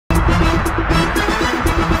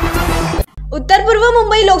उत्तर पूर्व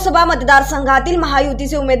मुंबई लोकसभा मतदारसंघातील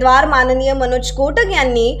महायुतीचे उमेदवार माननीय मनोज कोटक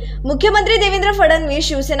यांनी मुख्यमंत्री देवेंद्र फडणवीस,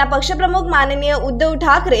 शिवसेना पक्षप्रमुख माननीय उद्धव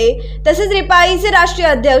ठाकरे तसेच रिपाईचे राष्ट्रीय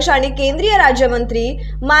अध्यक्ष आणि केंद्रीय राज्यमंत्री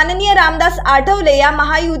माननीय रामदास आठवले या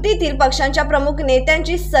महायुतीतील पक्षांच्या प्रमुख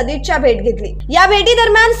नेत्यांची सदिच्छा भेट घेतली। या भेटी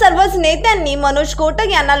दरम्यान सर्वच नेत्यांनी मनोज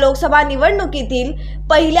कोटक यांना लोकसभा निवडणुकीतील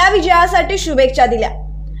पहिल्या विजयासाठी शुभेच्छा दिल्या।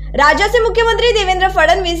 राज्याचे मुख्यमंत्री देवेंद्र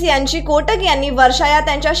फडणवीस यांची कोटक यांनी वर्षा या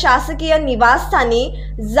त्यांच्या शासकीय निवासस्थानी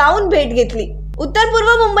जाऊन भेट घेतली। उत्तर पूर्व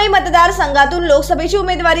मुंबई मतदारसंघातून लोकसभेची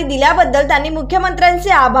उमेदवारी दिल्याबद्दल त्यांनी मुख्यमंत्र्यांचे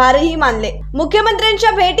आभारही मानले।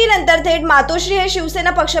 मुख्यमंत्र्यांच्या भेटीनंतर थेट मातोश्री हे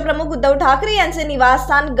शिवसेना पक्षप्रमुख उद्धव ठाकरे यांचे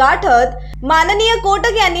निवासस्थान गाठत माननीय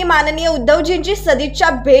कोटक यांनी माननीय उद्धवजींची सदिच्छा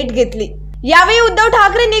भेट घेतली। यावेळी उद्धव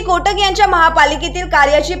ठाकरेंनी कोटक यांच्या महापालिकेतील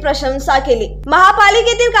कार्याची प्रशंसा केली।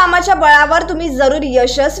 महापालिकेतील कामाच्या बळावर तुम्ही जरूर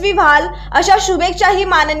यशस्वी व्हाल अशा शुभेच्छाही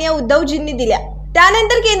माननीय उद्धवजींनी दिल्या।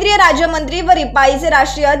 त्यानंतर केंद्रीय राज्यमंत्री व रिपाईचे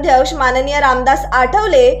राष्ट्रीय अध्यक्ष माननीय रामदास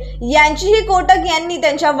आठवले यांचीही कोटक यांनी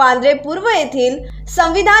त्यांच्या वांद्रे पूर्व येथील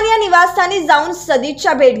संविधान या निवासस्थानी जाऊन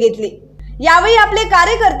सदिच्छा भेट घेतली। यावेळी आपले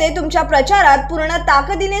कार्यकर्ते तुमच्या प्रचारात पूर्ण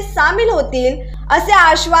ताकदीने सामील होतील असे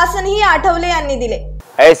आश्वासनही आठवले यांनी दिले।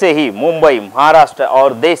 ऐसे ही मुंबई, महाराष्ट्र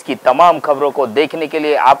और देश की तमाम खबरों को देखने के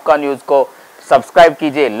लिए आपका न्यूज़ को सब्सक्राइब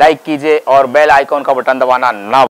कीजिए, लाइक कीजिए और बेल आइकॉन का बटन दबाना ना